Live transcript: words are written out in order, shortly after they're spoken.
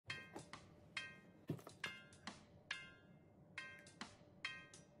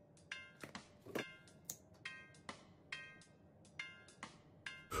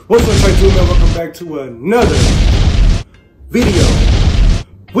What's up, TREYTUBE, man? Welcome back to another video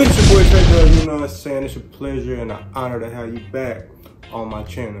with your boy TREYTUBE. You know what I'm saying? It's a pleasure and an honor to have you back on my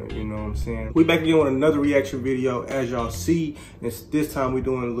channel. You know what I'm saying? We back again with another reaction video. As y'all see, this time we're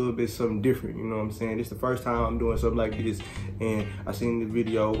doing a little bit something different. You know what I'm saying? It's the first time I'm doing something like this, and I seen the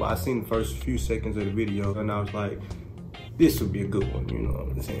video. I seen the first few seconds of the video, and I was like, this would be a good one, you know what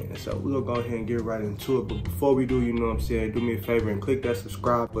I'm saying? So we'll go ahead and get right into it. But before we do, you know what I'm saying, do me a favor and click that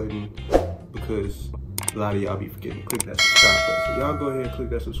subscribe button, because a lot of y'all be forgetting to click that subscribe button. So y'all go ahead and click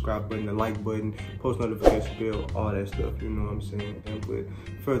that subscribe button, the like button, post notification bell, all that stuff, you know what I'm saying? And with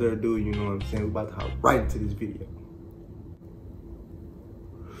further ado, you know what I'm saying, we're about to hop right into this video.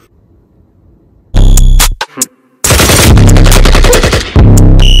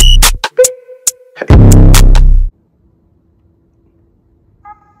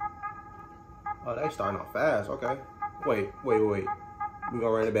 Oh, they starting off fast. Okay. Wait. We gonna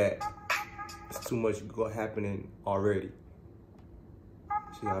run it back. It's too much happening already.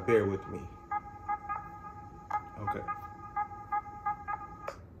 So y'all bear with me. Okay.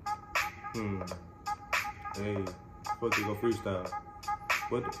 Hey, supposed to go freestyle.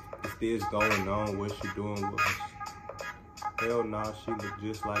 What is this going on? What's she doing with us? Hell nah, she look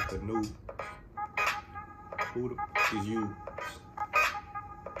just like a noob. Who the f is you?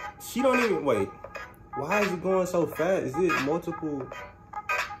 She don't even, wait. Why is it going so fast? Is it multiple,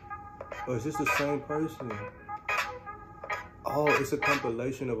 or is this the same person? Oh, it's a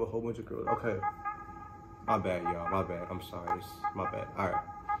compilation of a whole bunch of girls. Okay. My bad, y'all. My bad. I'm sorry. It's my bad. All right.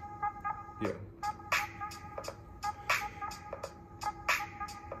 Yeah.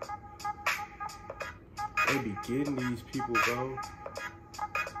 They be getting these people, bro.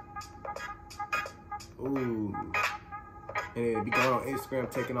 Ooh. And then be going on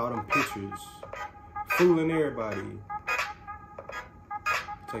Instagram taking all them pictures, fooling everybody.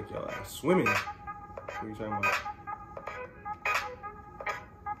 Take your ass swimming. What are you talking about?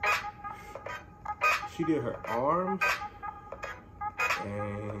 She did her arms,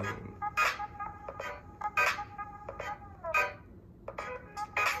 and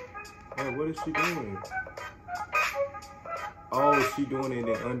hey, what is she doing? Oh, she doing it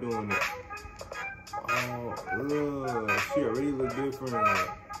and undoing it. Oh, she already look different.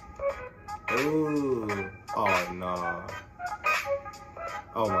 Ooh. Oh, nah.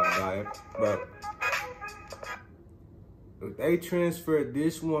 Oh my God. But if they transferred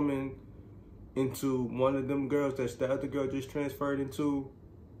this woman into one of them girls that the other girl just transferred into,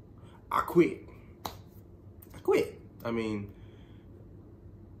 I quit. I mean,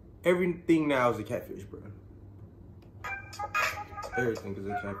 everything now is a catfish, bro. Everything is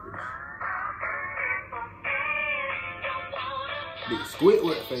a catfish. Big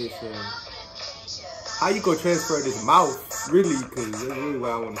Squidward face in. How you gonna transfer this mouth? Really, because that's really what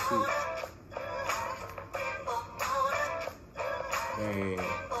I want to see. Man.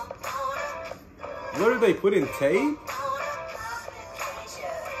 What did they put in tape?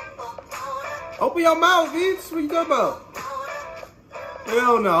 Open your mouth, bitch. What you talking about?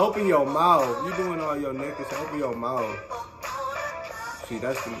 Hell no, open your mouth. You doing all your necklace, open your mouth. See,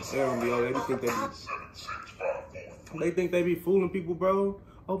 that's the, they think they be fooling people, bro.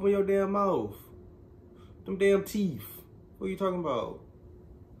 Open your damn mouth. Them damn teeth. What are you talking about?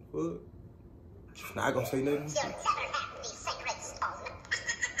 What? Not gonna say nothing.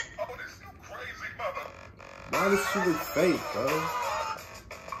 Why does she look fake, bro?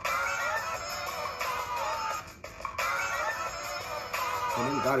 And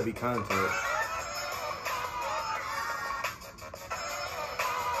then gotta be contact.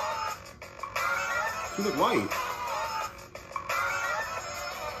 She look white.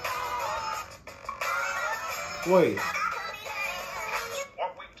 Wait.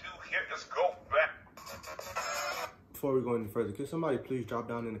 What we do here is go back. Before we go any further, can somebody please drop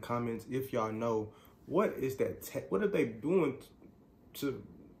down in the comments if y'all know what is that? What are they doing to?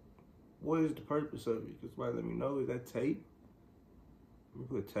 What is the purpose of it? Just let me know. Is that tape? We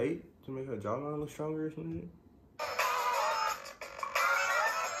put tape to make her jawline look stronger or something.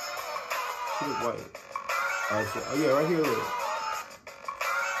 She look white. Alright, so, oh yeah, right here. Look.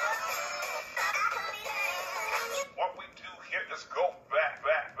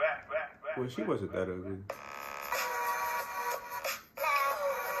 Well, she wasn't that ugly.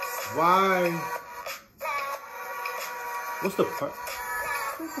 Why? What's the part?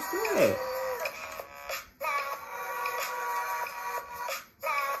 What's that?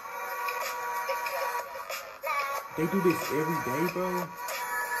 They do this every day, bro.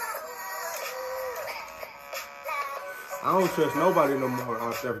 I don't trust nobody no more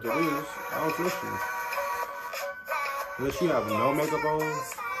after this. I don't trust you. Unless you have no makeup on.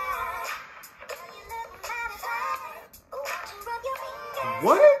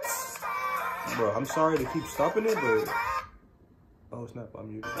 What? Bro, I'm sorry to keep stopping it, but... Oh, snap, I'm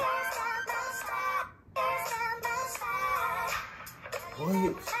muted.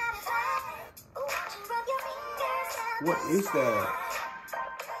 What? What is that?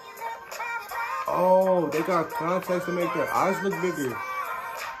 Oh, they got contacts to make their eyes look bigger.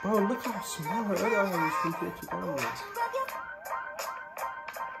 Bro, look how smart. Look at how these two pictures are.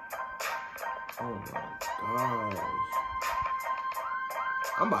 Oh my gosh.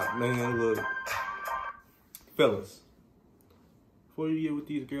 I'm about, man, look. Fellas, before you get with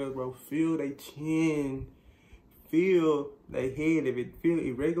these girls, bro, feel they chin. Feel they head. If it feel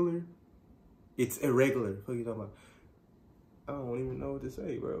irregular, it's irregular. What are you talking about? I don't even know what to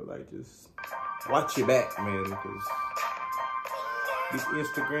say, bro. Like, just watch your back, man, because these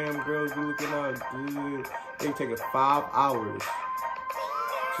Instagram girls be looking all good. They take us 5 hours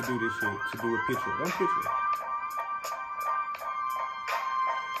to do this shit, to do a picture. One picture.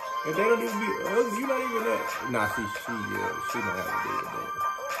 And they don't even be ugly. You not even that. Nah, she not having to do with that.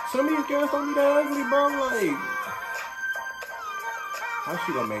 Some of these girls don't be that ugly, bro. Like, how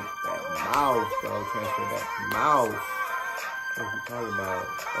she gonna make that mouth, bro? Transfer that mouth. What are you talking about?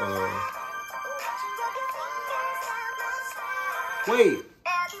 Wait.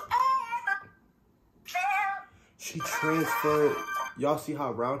 She transferred. Y'all see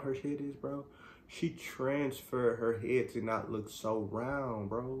how round her head is, bro? She transferred her head to not look so round,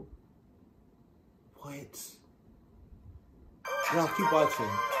 bro. What? Y'all keep watching.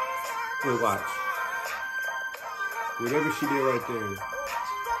 We'll watch. Whatever she did right there.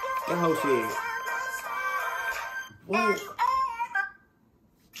 That whole shit. What?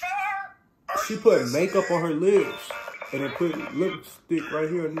 She put makeup on her lips and then put lipstick right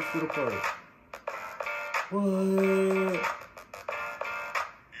here on this little part. What?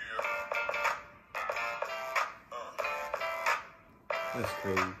 That's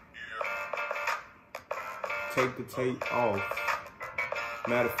crazy. Take the tape off.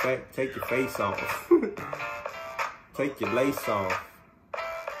 Matter of fact, take your face off. Take your lace off.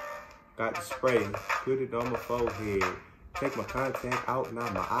 Got the spray. Put it on my forehead. Take my contact out, now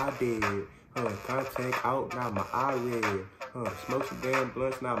my eye dead. Contact out, now my eye red. Smoke some damn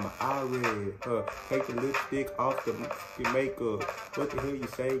blunts, now my eye red. Take the lipstick off the makeup. What the hell you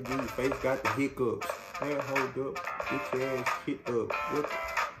say? Give your face got the hiccups. Man, hold up. Get your ass hit up. What?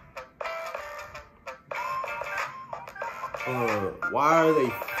 Why are they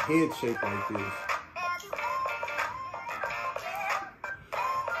head shaped like this?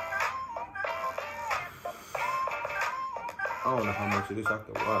 I don't know how much of this I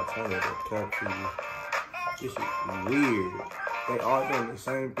can watch. I ain't gonna capture you. This is weird. They all doing the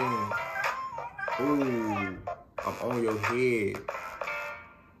same thing. Ooh, I'm on your head.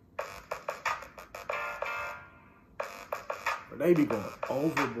 But they be going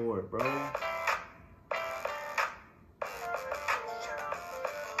overboard, bro.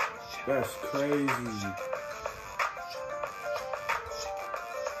 That's crazy.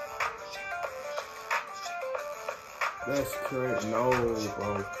 That's crazy. No,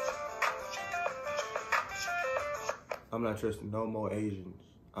 bro. I'm not trusting no more Asians.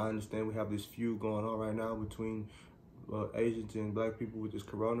 I understand we have this feud going on right now between Asians and black people with this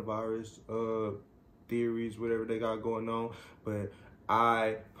coronavirus theories, whatever they got going on. But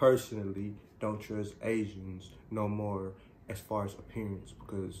I personally don't trust Asians no more as far as appearance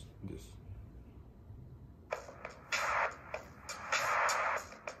because this.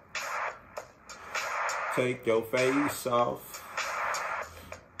 Take your face off.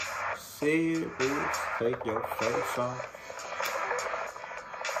 Say it, bitch. Take your face off.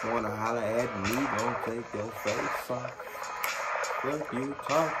 Wanna holler at me, don't take your face off. What you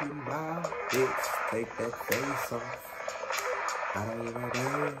talking about, bitch? Take that face off. I don't even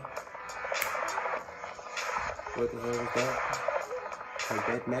know. What the hell is that? Take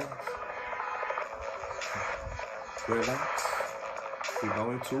that mask. Relax. You're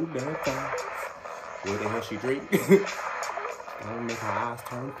going too damn fast. What the hell she drink? Don't make her eyes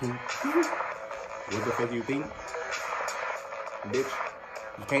turn pink. What the fuck you think? Bitch,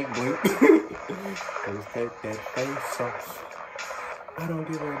 you can't blink. Just take that face off. I don't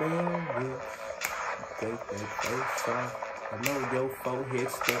give a damn, bitch. Take that face off. I know your forehead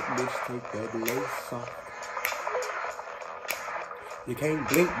stuck, bitch. Take that lace off. You can't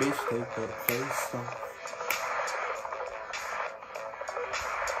blink, bitch. Take that face off.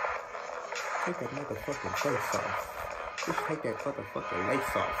 Take that motherfucking face off. Just take that motherfucking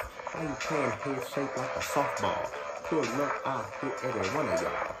lace off. Why you playing head shaped like a softball? Pull up, I'll hit every one of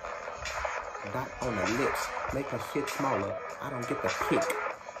y'all. Dot on the lips, make her shit smaller. I don't get the pick.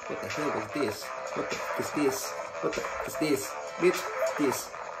 What the hell is this? What the is this? What the is this? Bitch, this.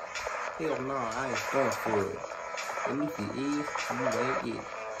 Hell no, I ain't going for it. And if he is, you ain't it.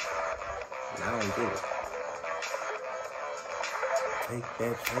 And I don't do it. Take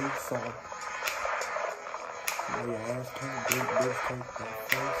that face off. Know your ass can't do this, take that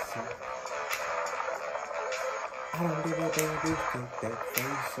face off. I don't give a damn, bitch, take that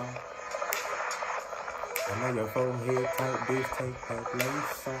face off. I know your forehead tight, bitch, take that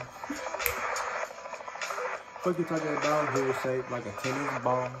lace off. Fuck you talking about here shaped like a tennis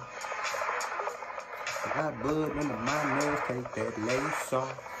ball. I got blood under my nails, take that lace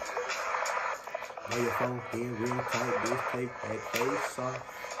off. Know your forehead real tight, bitch, take that face off.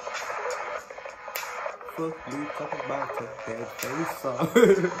 Fuck you talking about, take that face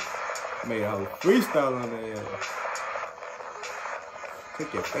off. Made a whole freestyle on that.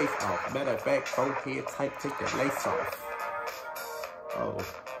 Take your face off. Matter of fact, forehead tight, take that lace off. Oh.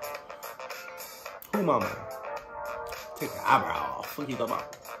 Who mama? Take the eyebrow off. What you talking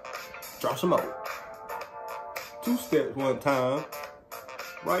about? Draw some more. 2 steps one time.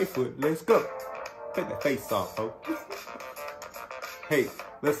 Right foot, let's go. Take that face off, ho. Hey,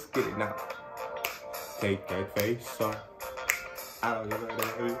 let's get it now. Take that face off. I don't give a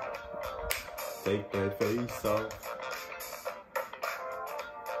damn. Take that face off.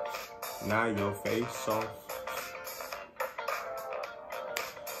 Now your face off.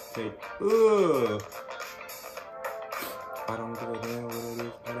 Take, I don't give a damn what it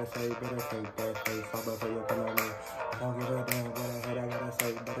is. Better say, better take that face off before you come at me. I don't give a damn what I had. I gotta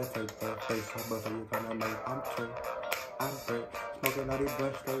say, better take that face off before you come at me. I'm true. I'm great. Smoking all these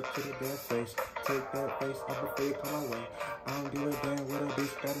blunts straight to the damn face. Take that face off before you come away. I don't give a damn what a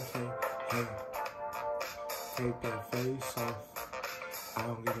bitch gotta say. Hey, take that face off. I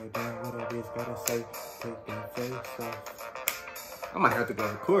don't give a damn what a bitch gotta say. Take that face off. I might have to go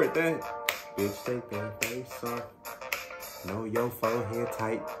record that. Bitch, take that face off. Know your forehead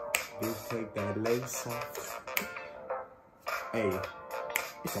tight. Bitch, take that lace off. Hey,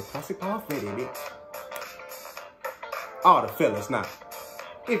 it's a classic already, bitch. All the fellas now.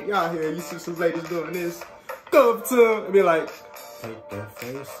 If y'all here, you see some ladies doing this, go up to them and be like, take that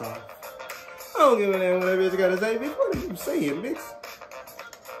face off. I don't give a damn what that bitch gotta say, bitch. What are you saying, bitch?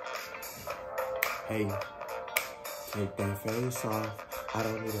 Hey, take that face off. I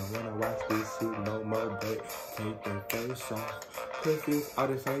don't even wanna watch this shit no more, but take that face off. Cause it's all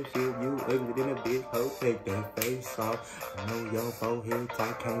the same shit, you ugly than a bitch, ho, take that face off. I know your forehead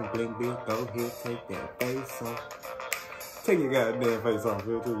tight, can't blink, bitch, go ahead, take that face off. Take your goddamn face off,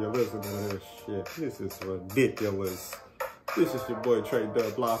 bitch, if you're listening to this shit. This is ridiculous. This is your boy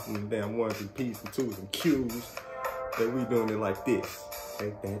TREYTUBE live from the damn 1s and P's and 2s and Q's. That we doing it like this.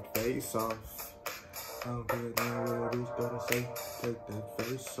 Take that face off. I don't give a damn what a bitch gotta say. Take that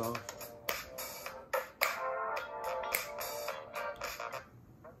face off.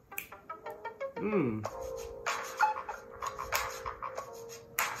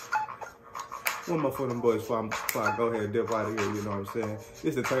 One more for them boys before I go ahead and dip out of here, you know what I'm saying?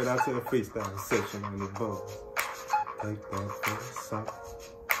 This is turn out to a freestyle section on the boat. Take that face off.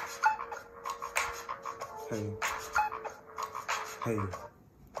 Hey.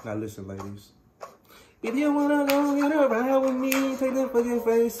 Now listen, ladies. If you wanna go get a ride with me, take that fucking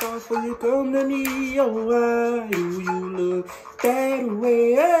face off before you come to me. Oh, why do you look that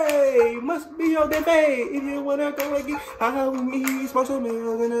way? Hey, must be your damn face. If you wanna go and get high with me, smoke some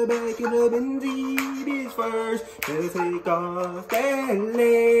meals in the back of the Benzie. This first, better take off that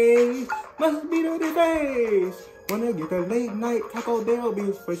lace. Must be your damn face. Wanna get the late night Taco Bell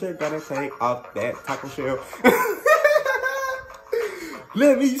beef, for sure gotta take off that taco shell.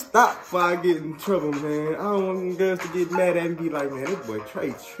 Let me stop before I get in trouble, man. I don't want girls to get mad at me and be like, man, this boy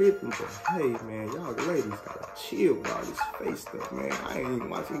Trey tripping. But hey, man, y'all ladies gotta chill with all this face stuff, man. I ain't even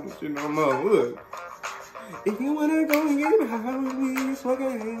watching this shit no more. Look. If you wanna go and get high with me, smoke a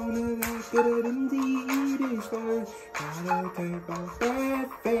hand on the back of the Benzie. This first, gotta take off that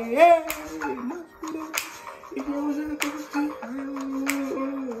face. Must be that. If you wanna go and get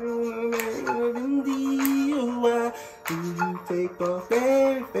high with me, why do you take off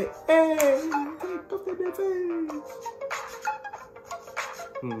that face? Take off that face.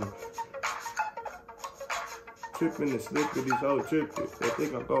 Trippin' and slippin', these hoes trippin'. They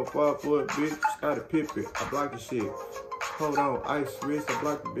think I'm gon' fall for it, bitch. Started pippin'. I block the shit. Hold on, ice wrist, I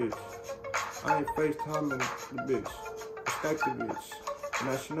block the bitch. I ain't FaceTiming the bitch. Respect the bitch. And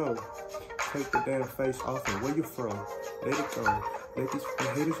I should know. Take the damn face off and where you from. Let it go. Let these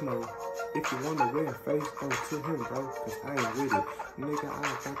haters know. If you wanna wear a face, go to him, bro. Cause I ain't with it. Nigga, I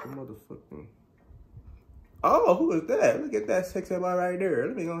got the motherfucking... Oh, who is that? Look at that sexy boy right there.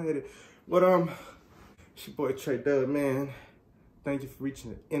 Let me go ahead and... But, it's your boy TREYTUBE, man. Thank you for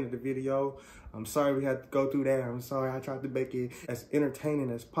reaching the end of the video. I'm sorry we had to go through that. I'm sorry I tried to make it as entertaining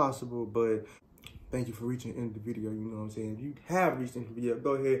as possible, but thank you for reaching the end of the video, you know what I'm saying? If you have reached the end of the video,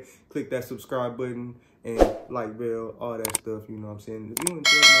 go ahead, click that subscribe button and like bell, all that stuff, you know what I'm saying? If you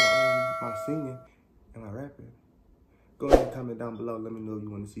enjoyed my singing and my rapping, go ahead and comment down below. Let me know if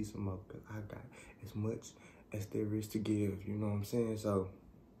you want to see some more, because I got as much as there is to give, you know what I'm saying? So,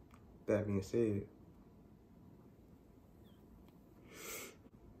 that being said,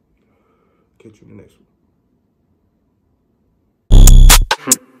 catch you in the next one.